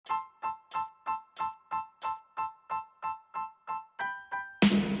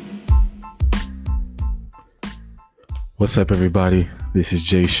What's up, everybody? This is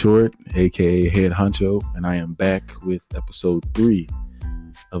Jay Short, aka Head Honcho, and I am back with episode 3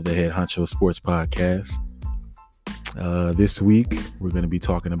 of the Head Honcho Sports Podcast. This week, we're going to be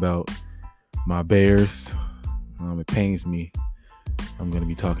talking about my Bears. It pains me I'm going to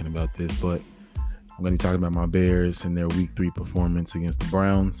be talking about this, but I'm going to be talking about my Bears and their Week 3 performance against the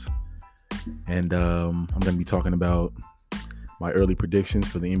Browns. And I'm going to be talking about my early predictions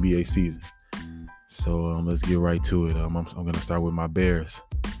for the NBA season. So let's get right to it. I'm going to start with my Bears.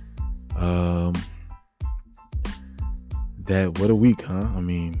 What a week, huh? I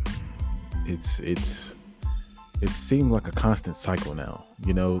mean, it seemed like a constant cycle now.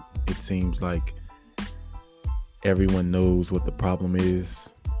 You know, it seems like everyone knows what the problem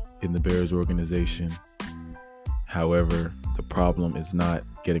is in the Bears organization. However, the problem is not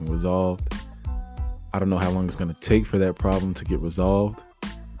getting resolved. I don't know how long it's going to take for that problem to get resolved,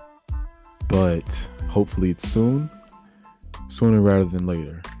 but hopefully it's sooner rather than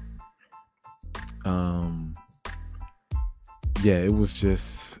later. It was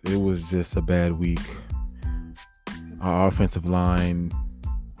just a bad week. Our offensive line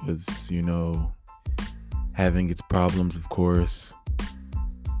was, having its problems, of course.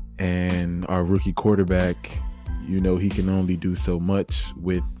 And our rookie quarterback, he can only do so much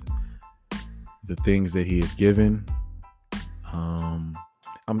with the things that he is given.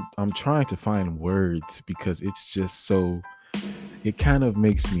 I'm trying to find words because it's just it kind of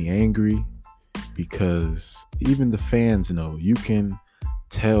makes me angry, because even the fans know. You can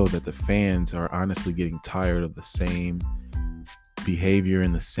tell that the fans are honestly getting tired of the same behavior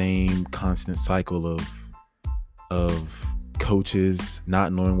and the same constant cycle of coaches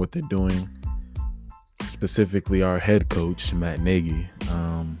not knowing what they're doing. Specifically, our head coach, Matt Nagy.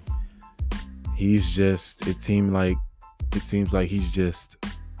 It seems like he's just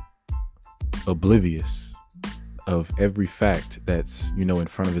oblivious of every fact that's, in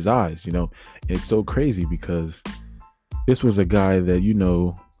front of his eyes, and it's so crazy because this was a guy that,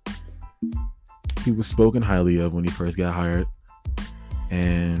 he was spoken highly of when he first got hired.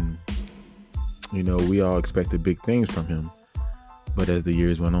 And, we all expected big things from him. But as the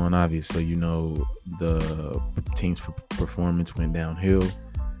years went on, obviously, the team's performance went downhill.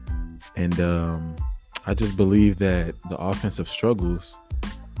 And I just believe that the offensive struggles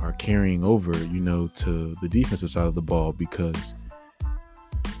are carrying over, to the defensive side of the ball, because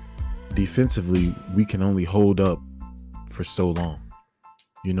defensively, we can only hold up for so long.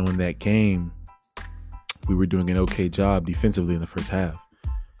 In that game, we were doing an okay job defensively in the first half,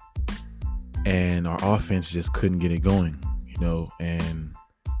 and our offense just couldn't get it going, and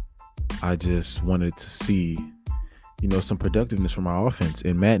I just wanted to see, some productiveness from our offense.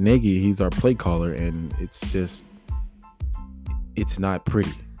 And Matt Nagy, he's our play caller, and it's not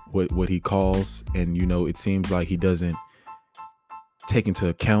pretty what he calls. And, it seems like he doesn't take into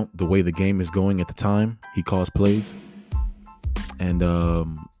account the way the game is going at the time he calls plays. And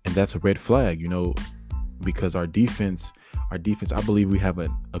that's a red flag, because our defense, I believe we have a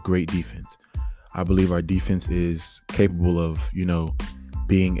great defense. I believe our defense is capable of,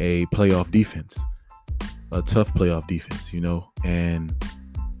 being a playoff defense, a tough playoff defense, and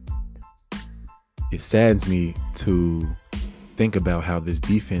it saddens me to think about how this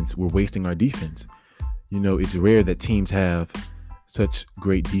defense, we're wasting our defense. It's rare that teams have such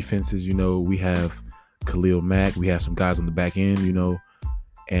great defenses. We have Khalil Mack, we have some guys on the back end,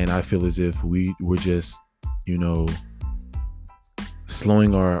 and I feel as if we were just,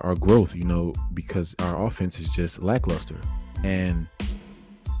 slowing our growth, because our offense is just lackluster. And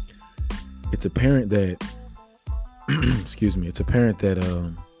it's apparent that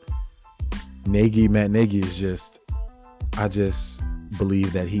Matt Nagy is just, I just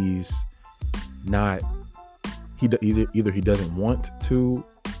believe that either he doesn't want to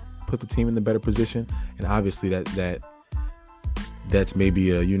put the team in the better position, and obviously that's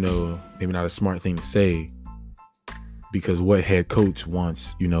maybe maybe not a smart thing to say, because what head coach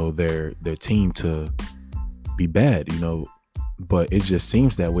wants, their team to be bad, but it just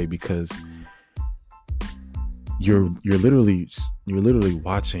seems that way because you're literally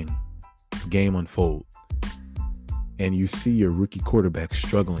watching the game unfold, and you see your rookie quarterback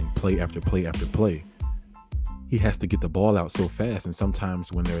struggling play after play after play. He has to get the ball out so fast, and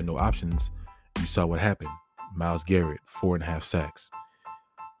sometimes when there are no options, you saw what happened. Myles Garrett, 4.5 sacks.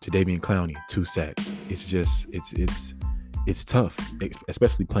 Jadeveon Clowney, 2 sacks. It's just, it's tough,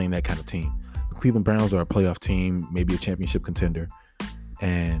 especially playing that kind of team. The Cleveland Browns are a playoff team, maybe a championship contender.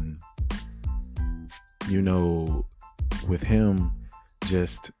 And, with him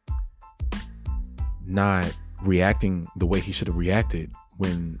just not reacting the way he should have reacted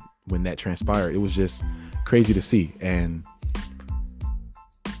when when that transpired. It was just crazy to see. And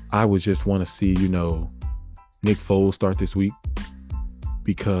I would just want to see, Nick Foles start this week,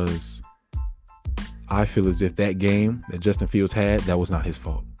 because I feel as if that game that Justin Fields had, that was not his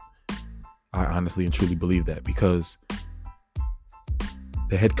fault. I honestly and truly believe that, because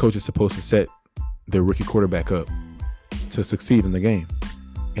the head coach is supposed to set their rookie quarterback up to succeed in the game,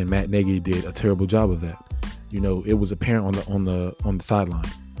 and Matt Nagy did a terrible job of that. It was apparent on the sideline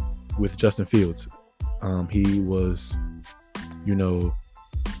with Justin Fields. He was,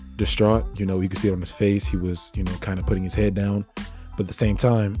 distraught. You could see it on his face. He was, kind of putting his head down. But at the same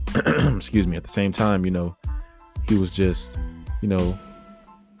time, he was just,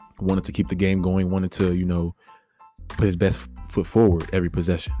 wanted to keep the game going, wanted to, put his best foot forward every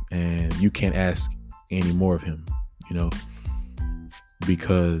possession. And you can't ask any more of him,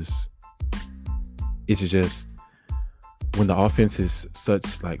 because it's just, when the offense is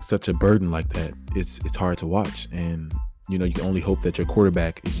such a burden like that, it's hard to watch. And you can only hope that your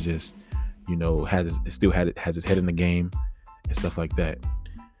quarterback is just, has his head in the game and stuff like that.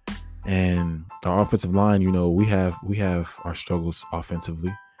 And our offensive line, we have our struggles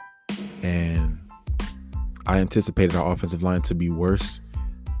offensively, and I anticipated our offensive line to be worse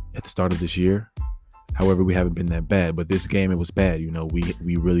at the start of this year. However, we haven't been that bad, but this game, it was bad.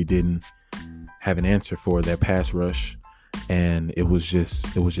 We really didn't have an answer for that pass rush, and it was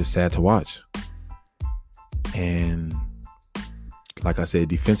just sad to watch. And like I said,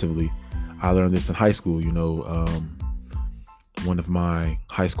 defensively, I learned this in high school. One of my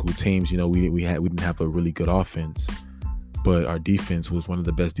high school teams, we didn't have a really good offense, but our defense was one of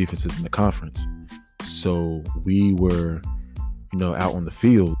the best defenses in the conference. So we were, out on the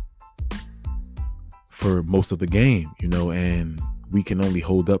field for most of the game, and we can only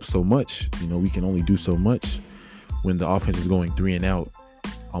hold up so much. We can only do so much when the offense is going 3 and out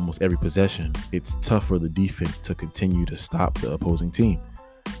almost every possession. It's tough for the defense to continue to stop the opposing team.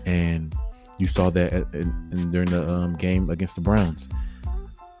 And you saw that during the game against the Browns.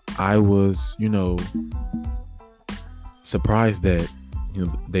 I was, surprised that,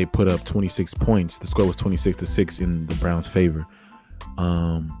 they put up 26 points. The score was 26-6 in the Browns' favor.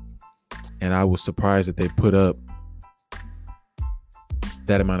 And I was surprised that they put up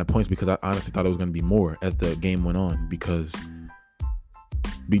that amount of points, because I honestly thought it was going to be more as the game went on, because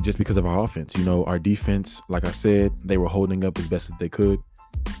of our offense. Our defense, like I said, they were holding up as best as they could,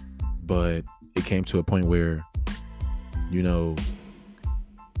 but it came to a point where, it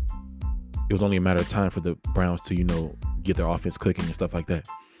was only a matter of time for the Browns to, get their offense clicking and stuff like that.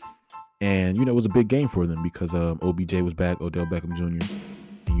 And, it was a big game for them, because OBJ was back, Odell Beckham Jr.,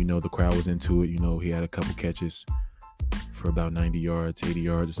 and, the crowd was into it. He had a couple catches for about 90 yards, 80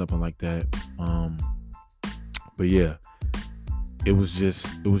 yards or something like that. But yeah, it was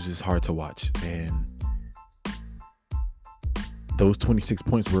just hard to watch. And those 26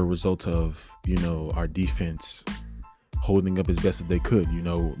 points were a result of, our defense holding up as best as they could.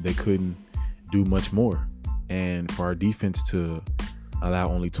 They couldn't do much more. And for our defense to allow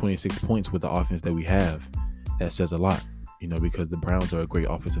only 26 points with the offense that we have, that says a lot, because the Browns are a great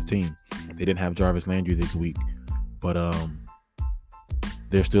offensive team. They didn't have Jarvis Landry this week, but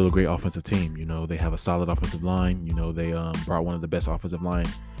they're still a great offensive team. They have a solid offensive line. They brought one of the best offensive line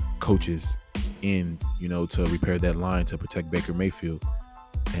coaches in, to repair that line to protect Baker Mayfield.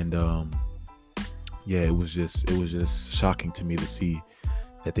 And yeah, it was just shocking to me to see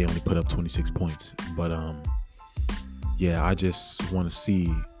that they only put up 26 points. But yeah, I just want to see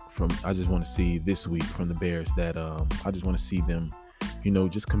this week from the Bears that I just want to see them,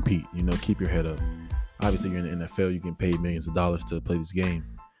 just compete. Keep your head up. Obviously, you're in the NFL. You get paid millions of dollars to play this game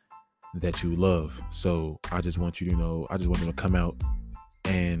that you love. So I just want you to I just want them to come out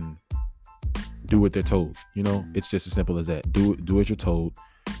and do what they're told. It's just as simple as that. Do what you're told,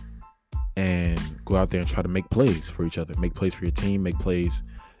 and go out there and try to make plays for each other. Make plays for your team. Make plays,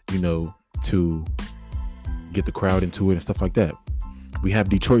 to get the crowd into it and stuff like that. We have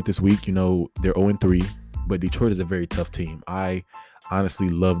Detroit this week. They're 0-3, but Detroit is a very tough team. I honestly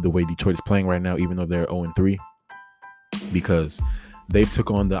love the way Detroit is playing right now, even though they're 0-3, because they've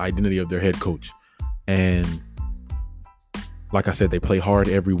took on the identity of their head coach. And like I said, they play hard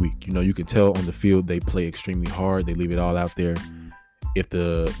every week. You can tell on the field they play extremely hard. They leave it all out there. If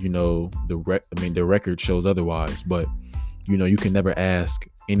their record shows otherwise, but you can never ask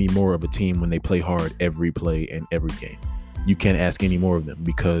any more of a team when they play hard every play and every game. You can't ask any more of them,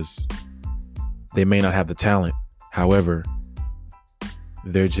 because they may not have the talent. However,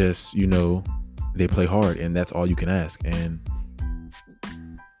 they're just, they play hard, and that's all you can ask. And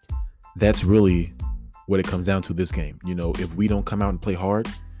that's really what it comes down to this game. If we don't come out and play hard,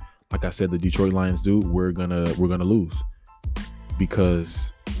 like I said, the Detroit Lions do, we're gonna lose,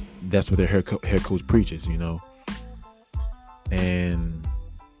 because that's what their head coach preaches, And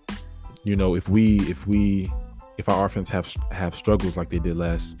if our offense have struggles like they did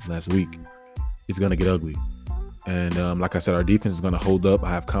last week, it's gonna get ugly. And like I said, our defense is gonna hold up. I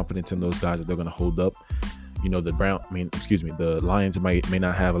have confidence in those guys that they're gonna hold up. The Lions may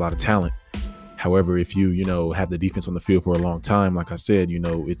not have a lot of talent. However, if you have the defense on the field for a long time, like I said,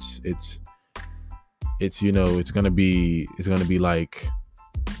 it's gonna be like,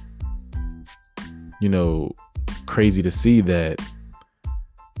 crazy to see that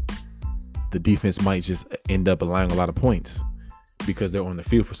the defense might just end up allowing a lot of points because they're on the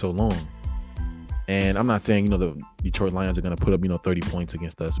field for so long. And I'm not saying, the Detroit Lions are going to put up, 30 points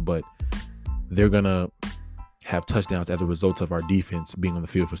against us, but they're going to have touchdowns as a result of our defense being on the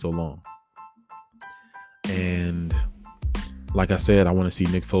field for so long. And like I said, I want to see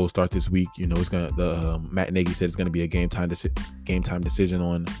Nick Foles start this week. Matt Nagy said it's going to be a game time decision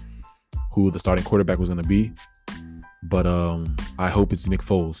on who the starting quarterback was going to be. But I hope it's Nick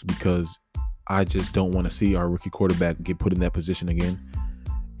Foles, because I just don't want to see our rookie quarterback get put in that position again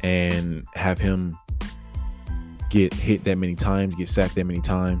and have him get hit that many times, get sacked that many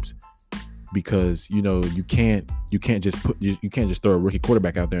times, because you can't just throw a rookie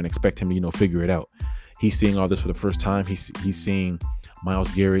quarterback out there and expect him to figure it out. He's seeing all this for the first time. He's seeing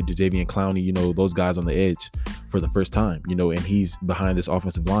Myles Garrett, Jadeveon Clowney, those guys on the edge for the first time, and he's behind this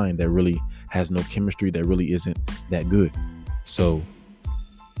offensive line that really has no chemistry, that really isn't that good. So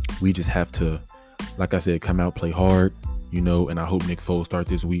we just have to, like I said, come out, play hard, and I hope Nick Foles start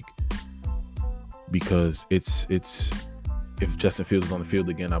this week, because it's if Justin Fields is on the field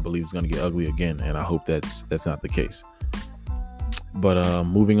again, I believe it's going to get ugly again, and I hope that's not the case. But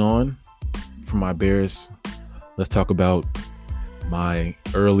moving on from my Bears, let's talk about my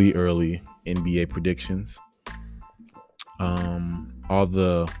early NBA predictions. All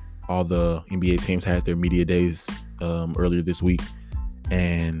the NBA teams had their media days earlier this week,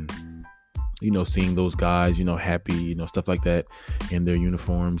 and seeing those guys, happy, stuff like that in their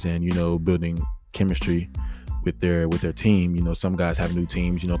uniforms, and building chemistry with their team. Some guys have new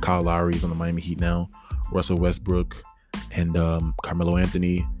teams. Kyle Lowry is on the Miami Heat now, Russell Westbrook and Carmelo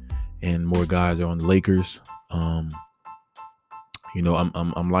Anthony, and more guys are on the Lakers. I'm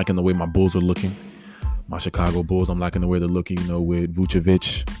liking the way my Bulls are looking. My Chicago Bulls, I'm liking the way they're looking, with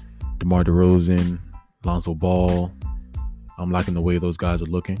Vucevic, DeMar DeRozan, Lonzo Ball. I'm liking the way those guys are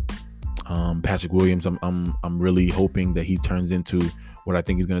looking. Patrick Williams, I'm really hoping that he turns into what I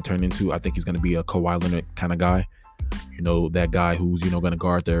think he's going to turn into. I think he's going to be a Kawhi Leonard kind of guy. That guy who's, going to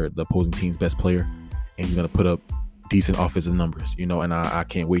guard the opposing team's best player, and he's going to put up decent offensive numbers, and I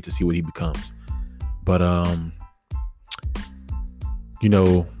can't wait to see what he becomes. But,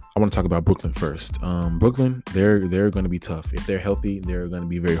 I want to talk about Brooklyn first. Brooklyn, they're going to be tough. If they're healthy, they're going to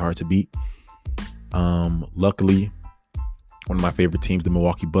be very hard to beat. Luckily, one of my favorite teams, the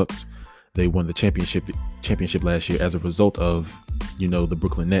Milwaukee Bucks, they won the championship last year as a result of, the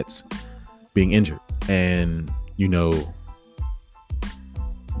Brooklyn Nets being injured. And, winning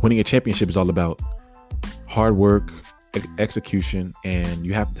a championship is all about hard work, execution, and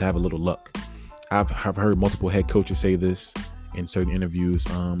you have to have a little luck. I've heard multiple head coaches say this in certain interviews.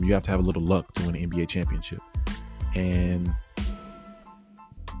 You have to have a little luck to win an NBA championship. And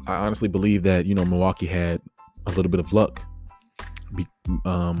I honestly believe that, Milwaukee had a little bit of luck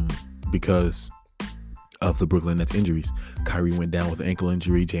because of the Brooklyn Nets injuries. Kyrie went down with an ankle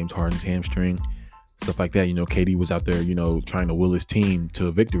injury, James Harden's hamstring, stuff like that. KD was out there, trying to will his team to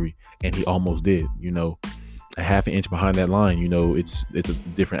a victory, and he almost did. A half an inch behind that line, it's a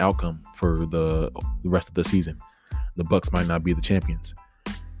different outcome for the rest of the season. The Bucks might not be the champions.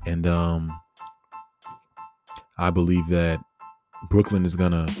 And I believe that Brooklyn is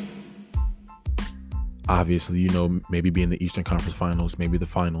gonna obviously, maybe be in the Eastern Conference Finals, maybe the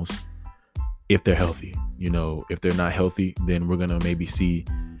finals, if they're healthy. If they're not healthy, then we're gonna maybe see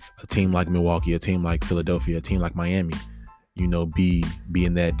a team like Milwaukee, a team like Philadelphia, a team like Miami, be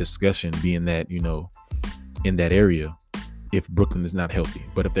in that discussion, be in that, in that area, if Brooklyn is not healthy.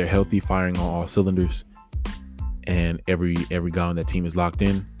 But if they're healthy, firing on all cylinders, and every guy on that team is locked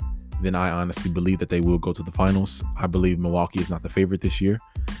in, then I honestly believe that they will go to the finals. I believe Milwaukee is not the favorite this year,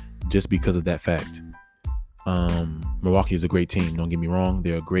 just because of that fact. Milwaukee is a great team. Don't get me wrong.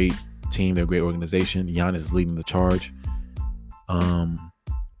 They're a great team. They're a great organization. Giannis is leading the charge.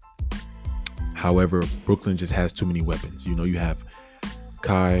 However, Brooklyn just has too many weapons. You have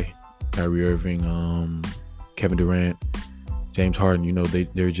Kyrie Irving, Kevin Durant, James Harden.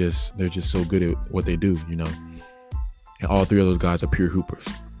 They're just so good at what they do. And all three of those guys are pure hoopers.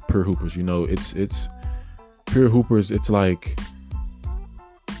 pure hoopers. You know, it's pure hoopers. It's like,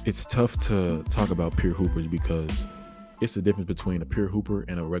 it's tough to talk about pure hoopers because it's the difference between a pure hooper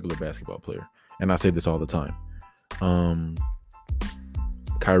and a regular basketball player. And I say this all the time.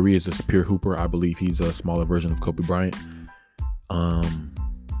 Kyrie is a pure hooper. I believe he's a smaller version of Kobe Bryant.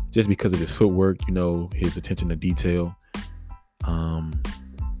 Just because of his footwork, you know, his attention to detail.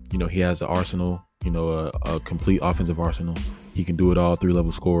 You know, he has an arsenal, you know, a complete offensive arsenal. He can do it all,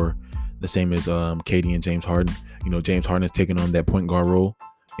 3-level scorer. The same as KD and James Harden. You know, James Harden is taking on that point guard role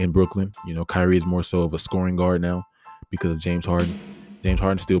in Brooklyn. You know, Kyrie is more so of a scoring guard now because of James Harden. James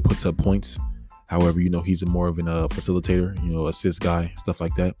Harden still puts up points. However, you know, he's more of a facilitator, you know, assist guy, stuff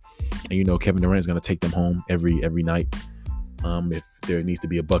like that. And, you know, Kevin Durant is going to take them home every night. If there needs to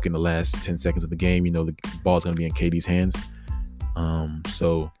be a buck in the last 10 seconds of the game, you know, the ball's going to be in KD's hands.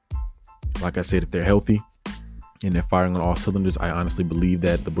 So, like I said, if they're healthy and they're firing on all cylinders, I honestly believe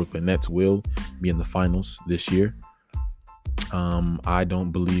that the Brooklyn Nets will be in the finals this year. I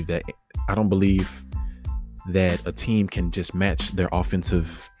don't believe that a team can just match their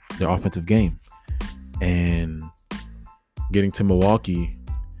offensive game. And getting to Milwaukee,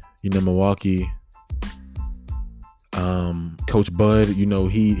 you know, Coach Bud, you know,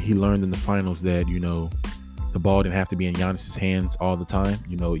 he learned in the finals that, you know, the ball didn't have to be in Giannis's hands all the time.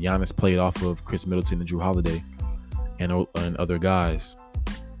 You know, Giannis played off of Chris Middleton and Drew Holiday and other guys,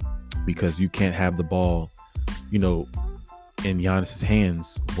 because you can't have the ball, you know, in Giannis's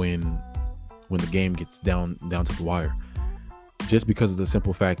hands when the game gets down to the wire, just because of the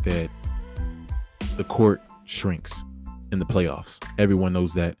simple fact that the court shrinks in the playoffs. Everyone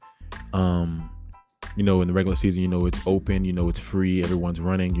knows that. You know, in the regular season, you know, it's open, you know, it's free, everyone's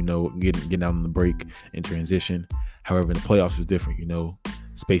running, you know, getting out on the break in transition. However, in the playoffs is different. You know,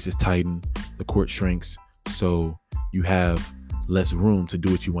 space is tightened, the court shrinks, so you have less room to do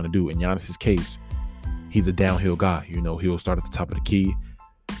what you want to do. In Giannis's case, he's a downhill guy. You know, he'll start at the top of the key,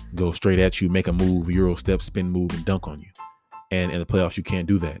 go straight at you, make a move, Euro step, spin move, and dunk on you. And in the playoffs, you can't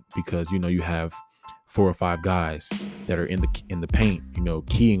do that because, you know, you have 4 or 5 guys that are in the paint, you know,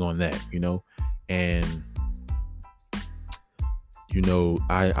 keying on that, you know. And, you know,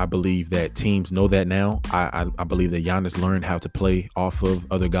 I believe that teams know that now. I believe that Giannis learned how to play off of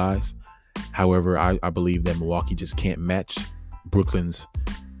other guys. However, I believe that Milwaukee just can't match Brooklyn's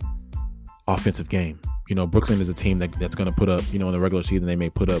offensive game. You know, Brooklyn is a team that's going to put up, you know, in the regular season, they may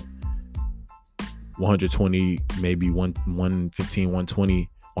put up 120, maybe 115, 120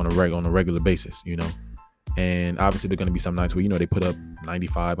 on a regular basis, you know. And obviously there are going to be some nights where, you know, they put up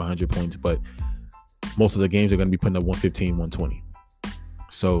 95, 100 points, but most of the games are going to be putting up 115, 120.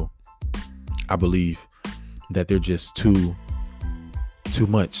 So I believe that they're just too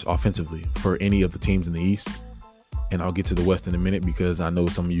much offensively for any of the teams in the East. And I'll get to the West in a minute because I know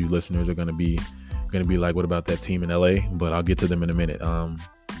some of you listeners are going to be like, what about that team in LA? But I'll get to them in a minute.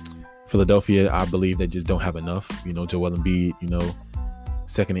 Philadelphia, I believe they just don't have enough. You know, Joel Embiid, you know,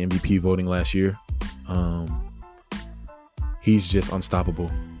 second MVP voting last year. He's just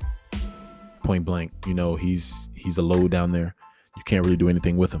unstoppable. Point blank. You know, he's a load down there. You can't really do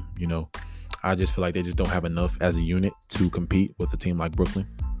anything with him. You know, I just feel like they just don't have enough as a unit to compete with a team like Brooklyn.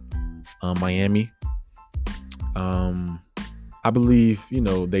 Miami, I believe, you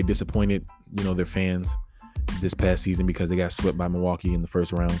know, they disappointed, you know, their fans this past season because they got swept by Milwaukee in the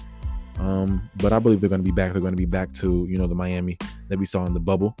first round. But I believe they're going to be back. They're going to be back to, you know, the Miami that we saw in the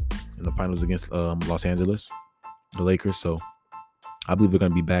bubble in the finals against Los Angeles, the Lakers. So I believe they're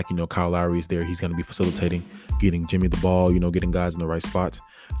going to be back. You know, Kyle Lowry is there. He's going to be facilitating, getting Jimmy the ball, you know, getting guys in the right spots,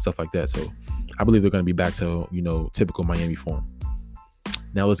 stuff like that. So I believe they're going to be back to, you know, typical Miami form.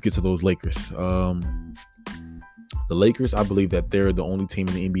 Now let's get to those Lakers. The Lakers, I believe that they're the only team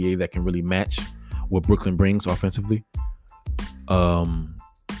in the NBA that can really match what Brooklyn brings offensively.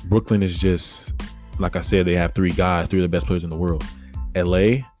 Brooklyn is just, like I said, they have 3 guys, 3 of the best players in the world.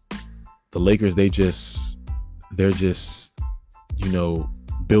 LA, the Lakers, they're just, you know,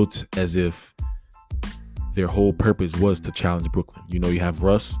 built as if their whole purpose was to challenge Brooklyn. You know, you have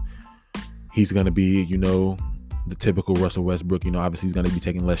Russ. He's going to be, you know, the typical Russell Westbrook. You know, obviously he's going to be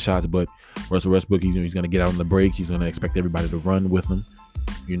taking less shots, but Russell Westbrook, he's going to get out on the break. He's going to expect everybody to run with him.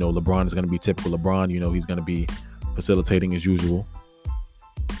 You know, LeBron is going to be typical LeBron. You know, he's going to be facilitating as usual.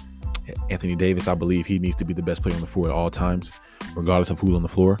 Anthony Davis, I believe he needs to be the best player on the floor at all times, regardless of who's on the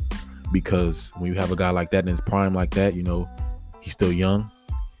floor, because when you have a guy like that in his prime like that, you know, he's still young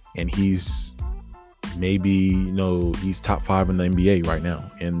and he's maybe, you know, he's top 5 in the NBA right now.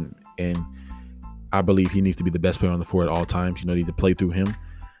 And I believe he needs to be the best player on the floor at all times. You know, you need to play through him,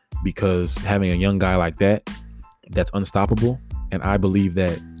 because having a young guy like that, that's unstoppable. And I believe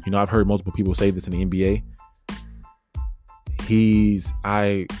that I've heard multiple people say this in the NBA.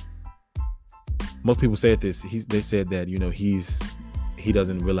 Most people said this. They said that, he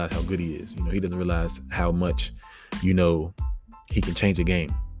doesn't realize how good he is. He doesn't realize how much, he can change a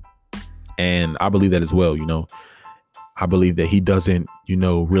game. And I believe that as well. I believe that he doesn't,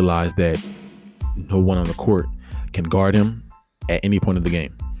 realize that no one on the court can guard him at any point of the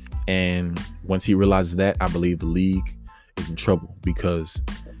game. And once he realizes that, I believe the league is in trouble because,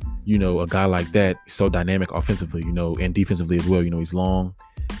 a guy like that is so dynamic offensively, and defensively as well. He's long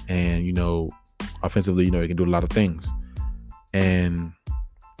and, offensively, he can do a lot of things. And,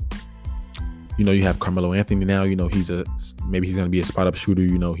 you have Carmelo Anthony now, maybe he's going to be a spot up shooter.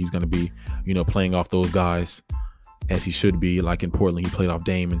 He's going to be, playing off those guys as he should be. Like in Portland, he played off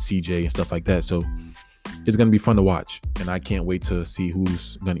Dame and CJ and stuff like that. So it's going to be fun to watch. And I can't wait to see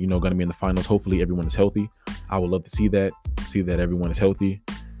who's going to be in the finals. Hopefully everyone is healthy. I would love to see that everyone is healthy.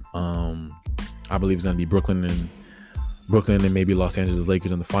 I believe it's going to be Brooklyn and maybe Los Angeles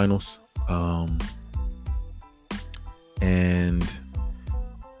Lakers in the finals. And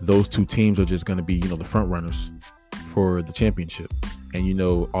those two teams are just going to be, the front runners for the championship. And,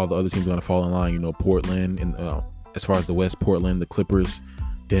 all the other teams are going to fall in line, Portland and as far as the West, Portland, the Clippers,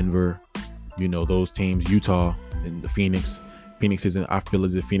 Denver, those teams, Utah and the Phoenix. I feel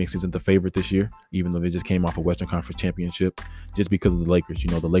as if Phoenix isn't the favorite this year, even though they just came off a Western Conference championship, just because of the Lakers.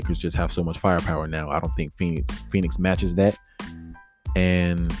 The Lakers just have so much firepower now. I don't think Phoenix matches that.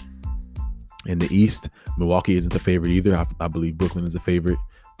 And in the East, Milwaukee isn't the favorite either. I believe Brooklyn is the favorite.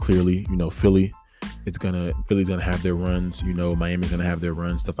 Clearly, Philly's gonna have their runs. Miami's gonna have their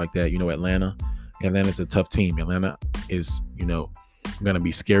runs, stuff like that. Atlanta's a tough team. Atlanta is, gonna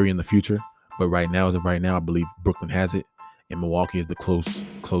be scary in the future. But as of right now, I believe Brooklyn has it. And Milwaukee is the close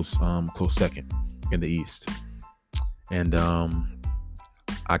second in the East. And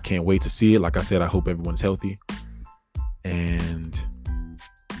I can't wait to see it. Like I said, I hope everyone's healthy. And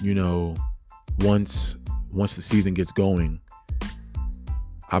once the season gets going,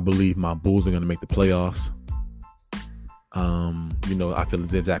 I believe my Bulls are going to make the playoffs. I feel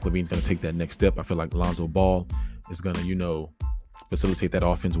as if Zach LaVine's going to take that next step. I feel like Lonzo Ball is going to, facilitate that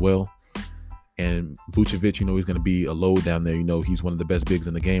offense well. And Vucevic, he's going to be a load down there. He's one of the best bigs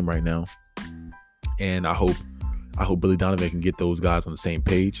in the game right now. And I hope Billy Donovan can get those guys on the same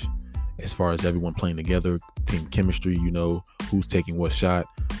page as far as everyone playing together, team chemistry, who's taking what shots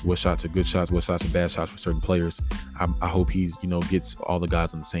are good shots, what shots are bad shots for certain players. I hope he's, gets all the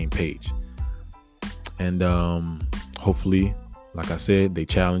guys on the same page. And hopefully, like I said, they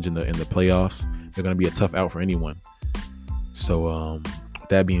challenge in the playoffs. They're going to be a tough out for anyone. So with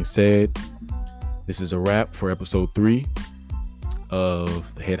that being said, this is a wrap for episode 3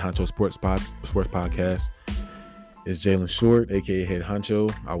 of the Head Honcho Sports Podcast. It's Jalen Short, aka Head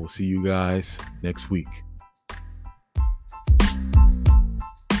Honcho. I will see you guys next week.